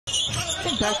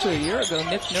back to a year ago,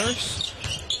 Nick Nurse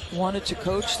wanted to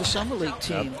coach the Summer League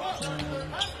team.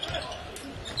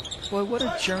 Boy, what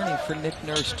a journey for Nick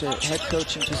Nurse to head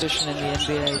coaching position in the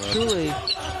NBA. Truly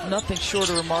nothing short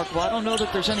of remarkable. I don't know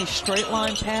that there's any straight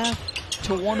line path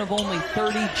to one of only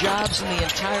 30 jobs in the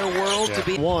entire world to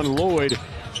be. Lloyd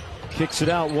kicks it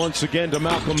out once again to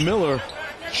Malcolm Miller.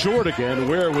 Short again.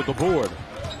 Ware with the board.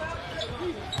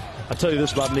 I'll tell you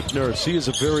this about Nick Nurse. He is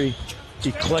a very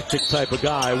eclectic type of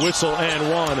guy. Whistle and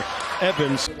one.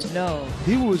 Evans. No.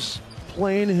 He was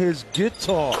playing his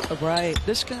guitar. Right.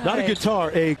 This guy. Not a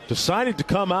guitar. Decided to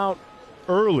come out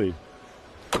early.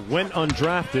 Went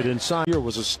undrafted and signed. Here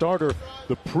was a starter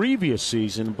the previous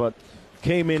season, but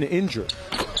came in injured.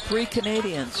 3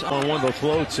 Canadians on one of the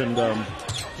floats, and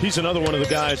he's another one of the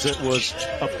guys that was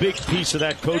a big piece of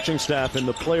that coaching staff in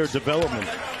the player development.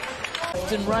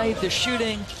 Right, the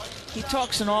shooting. He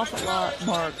talks an awful lot,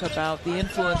 Mark, about the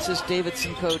influences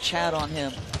Davidson coach had on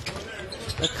him.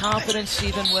 The confidence,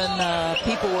 even when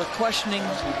people were questioning.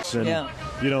 And,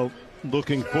 you know,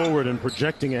 looking forward and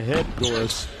projecting ahead,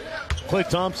 Doris. Klay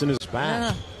Thompson is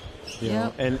back.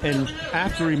 Yeah. You know, and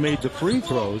after he made the free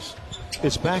throws,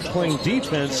 is back playing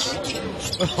defense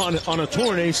on a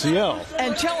torn ACL.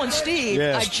 And telling Steve,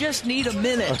 I just need a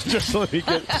minute. Just let me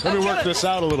work this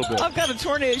out a little bit. I've got a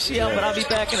torn ACL, but I'll be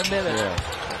back in a minute.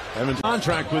 Yeah. Evans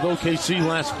contract with OKC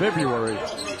last February.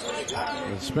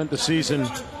 He spent the season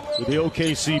with the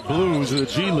OKC Blues of the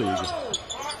G League.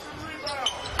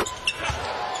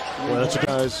 Well, that's what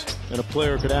guys and a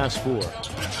player could ask for.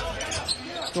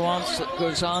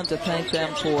 Goes on to thank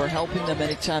them for helping them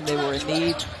anytime they were in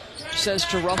need. Says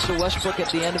to Russell Westbrook at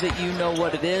the end of it, you know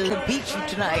what it is. I'll beat you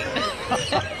tonight.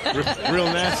 Real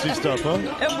nasty stuff, huh?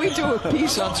 And we do a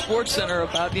piece on SportsCenter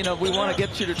about, you know, we want to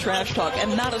get you to trash talk.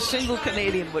 And not a single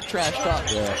Canadian would trash talk.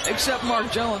 Except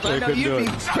Mark Jones. I know you'd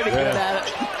be pretty good at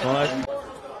it. Well,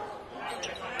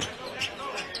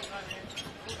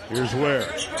 here's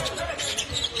Ware.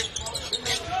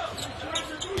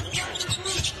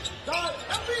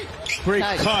 Great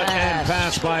cut and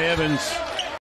pass by Evans.